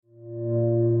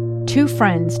Two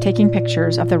friends taking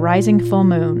pictures of the rising full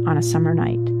moon on a summer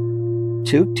night.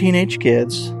 Two teenage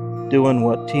kids doing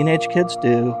what teenage kids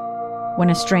do. When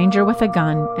a stranger with a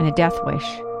gun and a death wish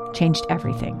changed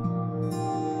everything.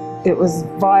 It was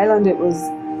violent, it was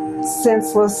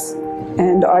senseless,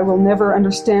 and I will never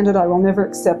understand it, I will never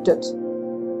accept it.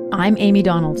 I'm Amy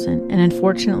Donaldson, and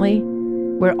unfortunately,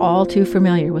 we're all too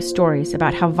familiar with stories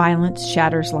about how violence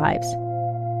shatters lives.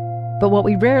 But what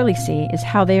we rarely see is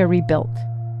how they are rebuilt.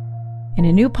 In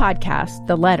a new podcast,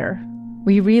 The Letter,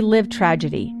 we relive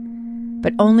tragedy,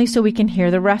 but only so we can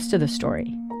hear the rest of the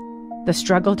story. The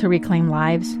struggle to reclaim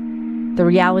lives, the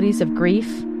realities of grief,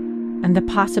 and the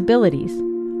possibilities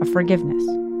of forgiveness.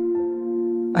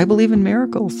 I believe in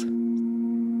miracles.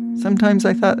 Sometimes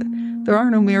I thought, there are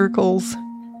no miracles.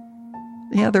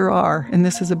 Yeah, there are, and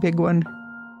this is a big one.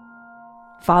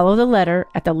 Follow The Letter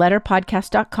at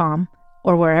theletterpodcast.com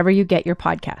or wherever you get your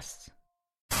podcasts.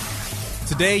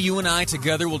 Today, you and I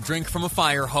together will drink from a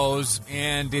fire hose,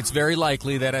 and it's very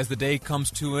likely that as the day comes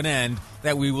to an end,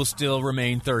 that we will still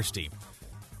remain thirsty.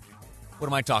 What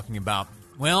am I talking about?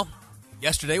 Well,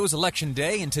 yesterday was election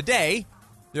day, and today,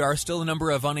 there are still a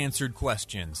number of unanswered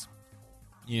questions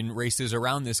in races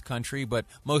around this country, but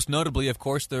most notably, of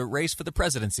course, the race for the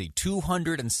presidency.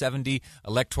 270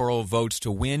 electoral votes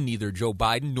to win. Neither Joe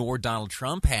Biden nor Donald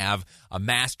Trump have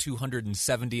amassed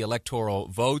 270 electoral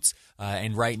votes,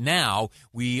 and right now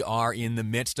we are in the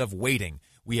midst of waiting.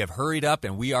 We have hurried up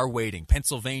and we are waiting.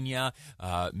 Pennsylvania,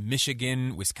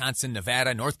 Michigan, Wisconsin,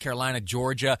 Nevada, North Carolina,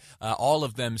 Georgia, all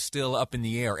of them still up in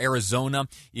the air. Arizona,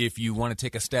 if you want to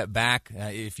take a step back,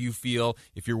 if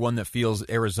you're one that feels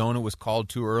Arizona was called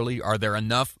too early, are there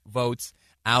enough votes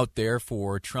out there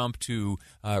for Trump to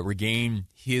regain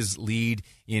his lead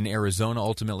in Arizona,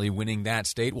 ultimately winning that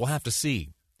state? We'll have to see.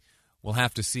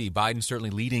 Biden certainly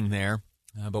leading there.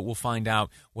 But we'll find out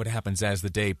what happens as the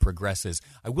day progresses.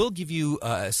 I will give you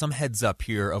some heads up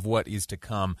here of what is to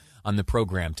come on the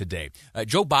program today.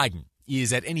 Joe Biden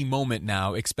is at any moment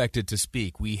now expected to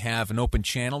speak. We have an open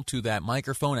channel to that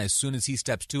microphone. As soon as he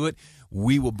steps to it,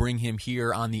 we will bring him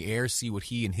here on the air, see what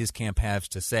he and his camp have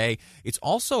to say. It's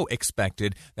also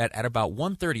expected that at about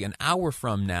 1:30, an hour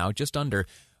from now, just under,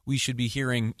 we should be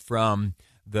hearing from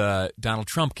the Donald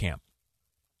Trump camp.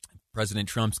 President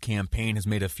Trump's campaign has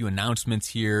made a few announcements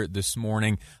here this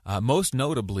morning. Most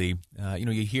notably,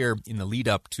 you hear in the lead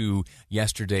up to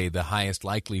yesterday, the highest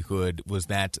likelihood was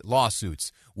that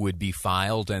lawsuits would be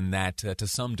filed and that to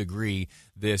some degree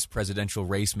this presidential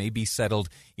race may be settled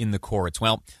in the courts.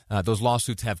 Well, those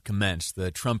lawsuits have commenced.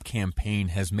 The Trump campaign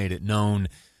has made it known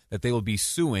that they will be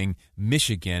suing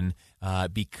Michigan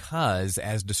because,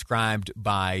 as described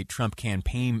by Trump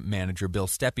campaign manager Bill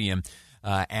Stepien,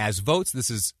 as votes,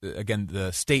 this is, again,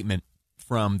 the statement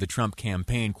from the Trump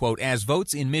campaign, quote, as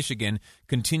votes in Michigan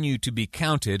continue to be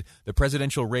counted, the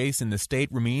presidential race in the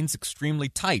state remains extremely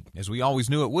tight, as we always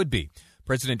knew it would be.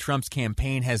 President Trump's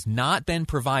campaign has not been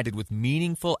provided with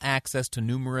meaningful access to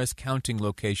numerous counting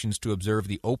locations to observe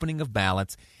the opening of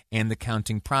ballots and the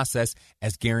counting process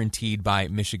as guaranteed by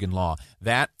Michigan law.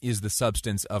 That is the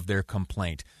substance of their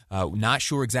complaint. Not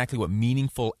sure exactly what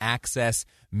meaningful access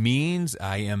means.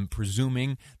 I am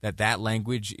presuming that that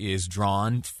language is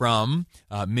drawn from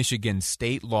Michigan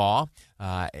state law,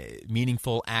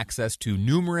 meaningful access to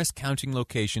numerous counting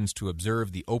locations to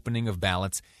observe the opening of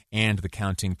ballots and the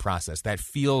counting process. That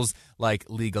feels like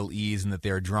legalese and that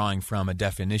they're drawing from a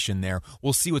definition there.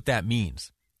 We'll see what that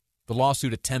means. The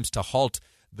lawsuit attempts to halt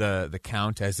the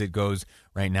count as it goes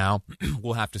right now.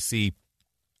 We'll have to see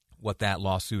what that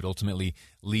lawsuit ultimately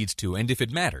leads to and if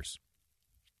it matters.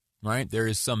 Right? There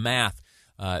is some math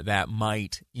that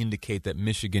might indicate that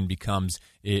Michigan becomes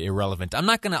irrelevant.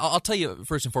 I'll tell you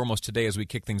first and foremost today as we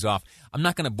kick things off, I'm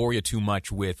not going to bore you too much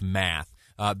with math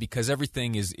because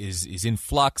everything is in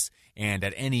flux and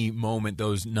at any moment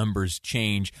those numbers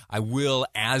change. I will,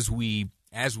 as we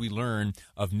learn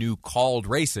of new called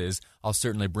races, I'll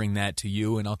certainly bring that to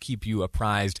you, and I'll keep you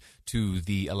apprised to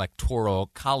the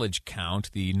electoral college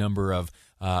count, the number of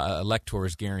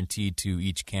electors guaranteed to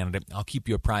each candidate. I'll keep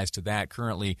you apprised to that.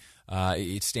 Currently,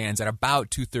 it stands at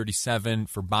about 237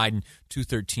 for Biden,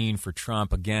 213 for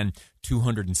Trump. Again,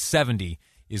 270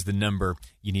 is the number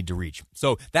you need to reach.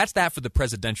 So that's that for the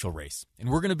presidential race. And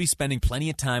we're going to be spending plenty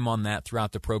of time on that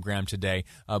throughout the program today.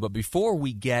 But before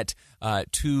we get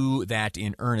to that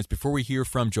in earnest, before we hear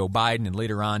from Joe Biden and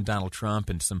later on Donald Trump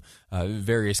and some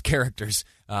various characters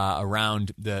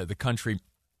around the country,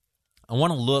 I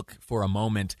want to look for a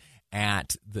moment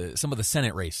at some of the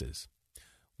Senate races.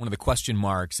 One of the question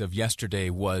marks of yesterday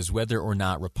was whether or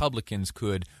not Republicans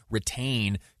could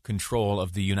retain control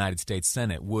of the United States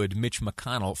Senate? Would Mitch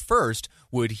McConnell, first,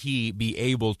 would he be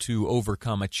able to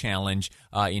overcome a challenge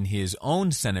in his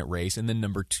own Senate race? And then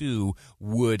number two,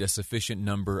 would a sufficient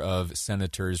number of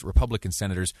senators, Republican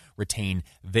senators, retain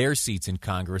their seats in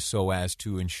Congress so as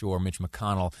to ensure Mitch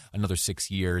McConnell another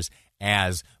 6 years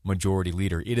as majority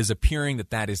leader? It is appearing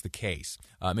that that is the case.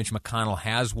 Mitch McConnell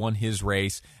has won his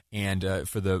race, and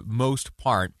for the most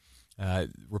part,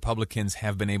 Republicans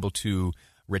have been able to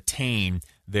retain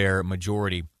their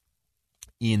majority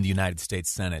in the United States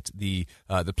Senate. The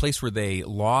place where they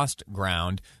lost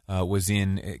ground was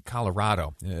in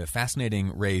Colorado.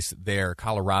 Fascinating race there.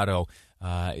 Colorado,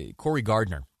 Cory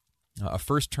Gardner, a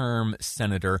first-term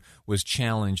senator, was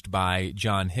challenged by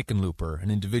John Hickenlooper,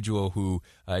 an individual who,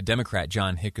 Democrat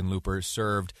John Hickenlooper,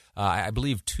 served, I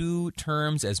believe, 2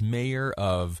 terms as mayor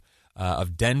of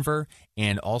Denver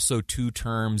and also 2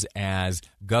 terms as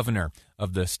governor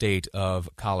of the state of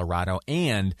Colorado,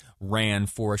 and ran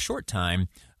for a short time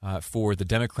for the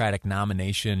Democratic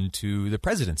nomination to the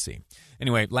presidency.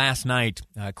 Anyway, last night,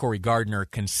 Cory Gardner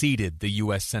conceded the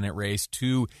U.S. Senate race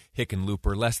to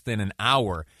Hickenlooper less than an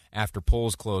hour after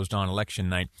polls closed on election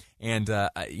night. And,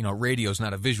 radio is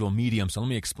not a visual medium, so let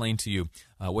me explain to you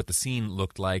what the scene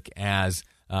looked like as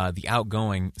the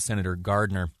outgoing Senator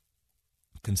Gardner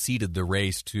conceded the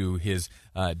race to his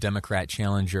Democrat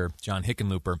challenger, John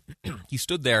Hickenlooper. He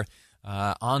stood there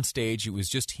on stage. It was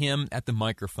just him at the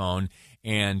microphone,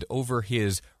 and over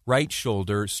his right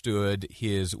shoulder stood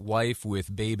his wife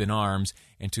with babe in arms,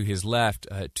 and to his left,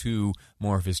 2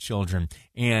 more of his children.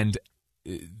 And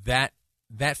that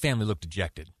family looked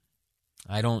dejected.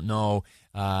 I don't know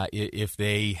if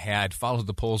they had followed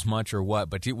the polls much or what,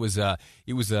 but it was a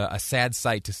sad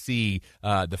sight to see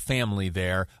the family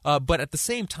there. But at the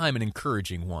same time, an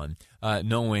encouraging one,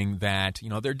 knowing that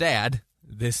their dad,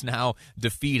 this now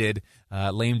defeated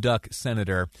lame duck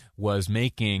senator, was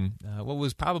making what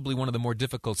was probably one of the more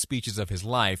difficult speeches of his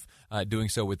life, doing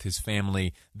so with his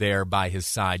family there by his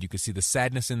side. You could see the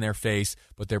sadness in their face,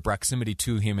 but their proximity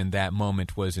to him in that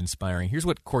moment was inspiring. Here's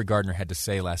what Cory Gardner had to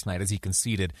say last night as he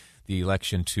conceded the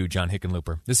election to John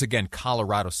Hickenlooper. This, again,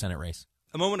 Colorado Senate race.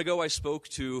 A moment ago, I spoke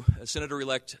to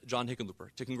Senator-elect John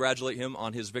Hickenlooper to congratulate him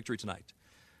on his victory tonight,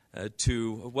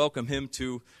 to welcome him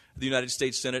to the United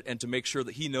States Senate, and to make sure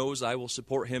that he knows I will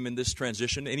support him in this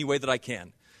transition any way that I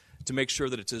can, to make sure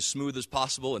that it's as smooth as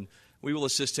possible, and we will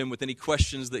assist him with any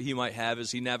questions that he might have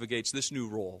as he navigates this new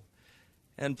role.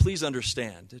 And please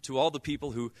understand, to all the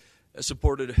people who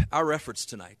supported our efforts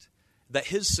tonight, that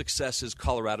his success is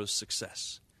Colorado's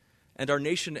success, and our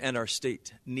nation and our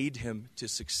state need him to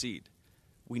succeed.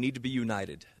 We need to be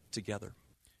united together.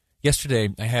 Yesterday,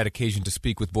 I had occasion to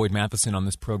speak with Boyd Matheson on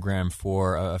this program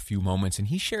for a few moments, and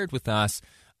he shared with us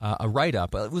a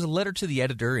write-up. It was a letter to the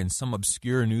editor in some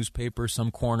obscure newspaper,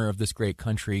 some corner of this great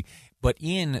country, but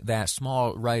in that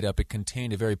small write-up, it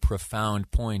contained a very profound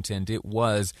point, and it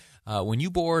was when you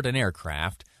board an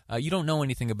aircraft, you don't know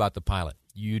anything about the pilot.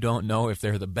 You don't know if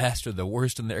they're the best or the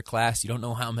worst in their class. You don't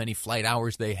know how many flight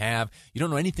hours they have. You don't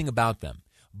know anything about them,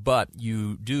 but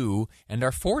you do and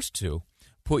are forced to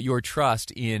put your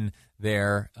trust in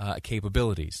their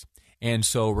capabilities. And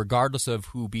so regardless of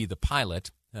who be the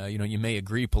pilot, you may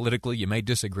agree politically, you may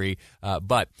disagree,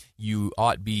 but you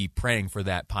ought be praying for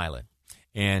that pilot.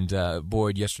 And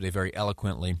Boyd yesterday very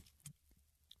eloquently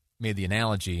made the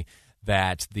analogy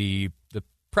that the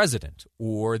president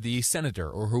or the senator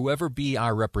or whoever be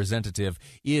our representative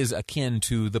is akin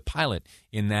to the pilot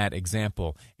in that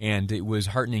example. And it was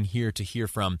heartening here to hear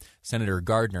from Senator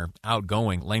Gardner,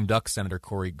 outgoing lame duck Senator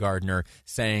Cory Gardner,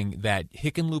 saying that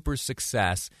Hickenlooper's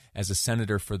success as a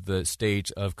senator for the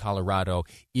state of Colorado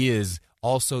is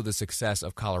also the success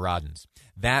of Coloradans.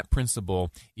 That principle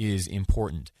is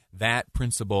important. That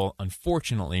principle,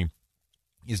 unfortunately,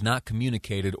 is not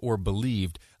communicated or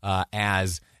believed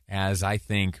as I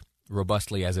think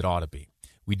robustly as it ought to be.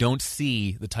 We don't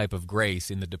see the type of grace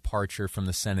in the departure from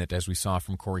the Senate as we saw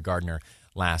from Cory Gardner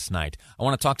last night. I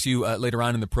want to talk to you later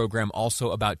on in the program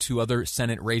also about 2 other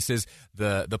Senate races.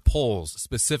 The polls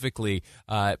specifically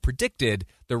predicted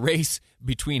the race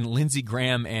between Lindsey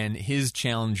Graham and his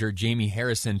challenger, Jamie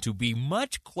Harrison, to be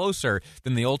much closer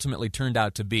than they ultimately turned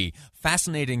out to be.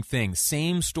 Fascinating thing.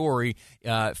 Same story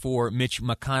for Mitch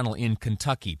McConnell in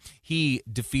Kentucky. He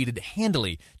defeated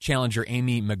handily challenger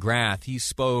Amy McGrath. He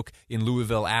spoke in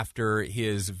Louisville after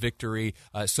his victory.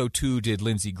 So too did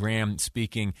Lindsey Graham,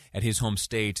 speaking at his home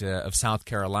state of South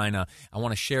Carolina. I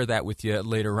want to share that with you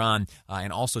later on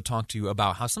and also talk to you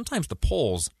about how sometimes the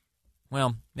polls,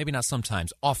 well, maybe not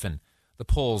sometimes, often the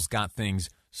polls got things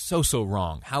So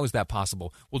wrong. How is that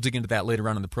possible? We'll dig into that later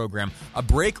on in the program. A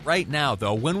break right now,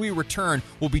 though. When we return,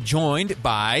 we'll be joined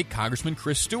by Congressman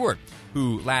Chris Stewart,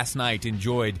 who last night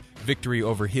enjoyed victory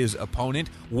over his opponent.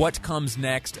 What comes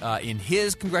next in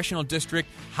his congressional district?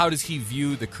 How does he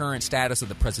view the current status of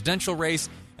the presidential race?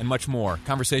 And much more.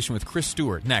 Conversation with Chris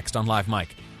Stewart next on Live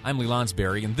Mike. I'm Lee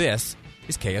Lonsberry, and this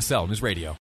is KSL News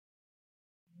Radio.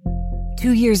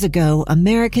 2 years ago,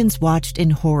 Americans watched in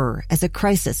horror as a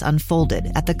crisis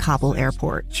unfolded at the Kabul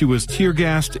airport. She was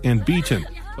tear-gassed and beaten.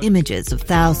 Images of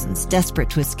thousands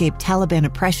desperate to escape Taliban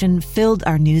oppression filled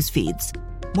our news feeds.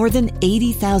 More than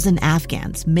 80,000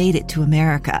 Afghans made it to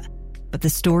America. But the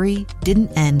story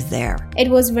didn't end there. It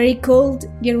was very cold.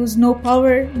 There was no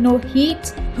power, no heat.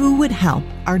 Who would help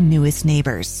our newest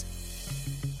neighbors?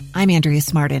 I'm Andrea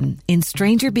Smartin. In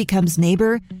Stranger Becomes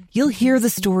Neighbor, you'll hear the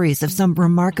stories of some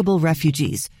remarkable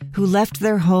refugees who left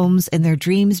their homes and their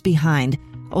dreams behind,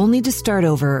 only to start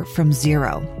over from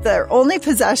zero. Their only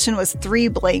possession was 3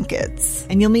 blankets.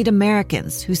 And you'll meet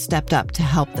Americans who stepped up to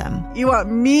help them. You want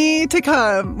me to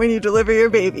come when you deliver your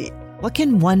baby. What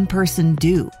can one person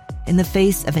do in the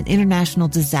face of an international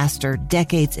disaster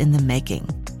decades in the making?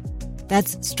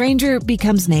 That's Stranger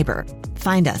Becomes Neighbor.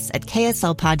 Find us at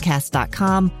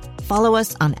kslpodcast.com, follow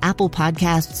us on Apple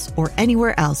Podcasts, or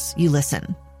anywhere else you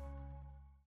listen.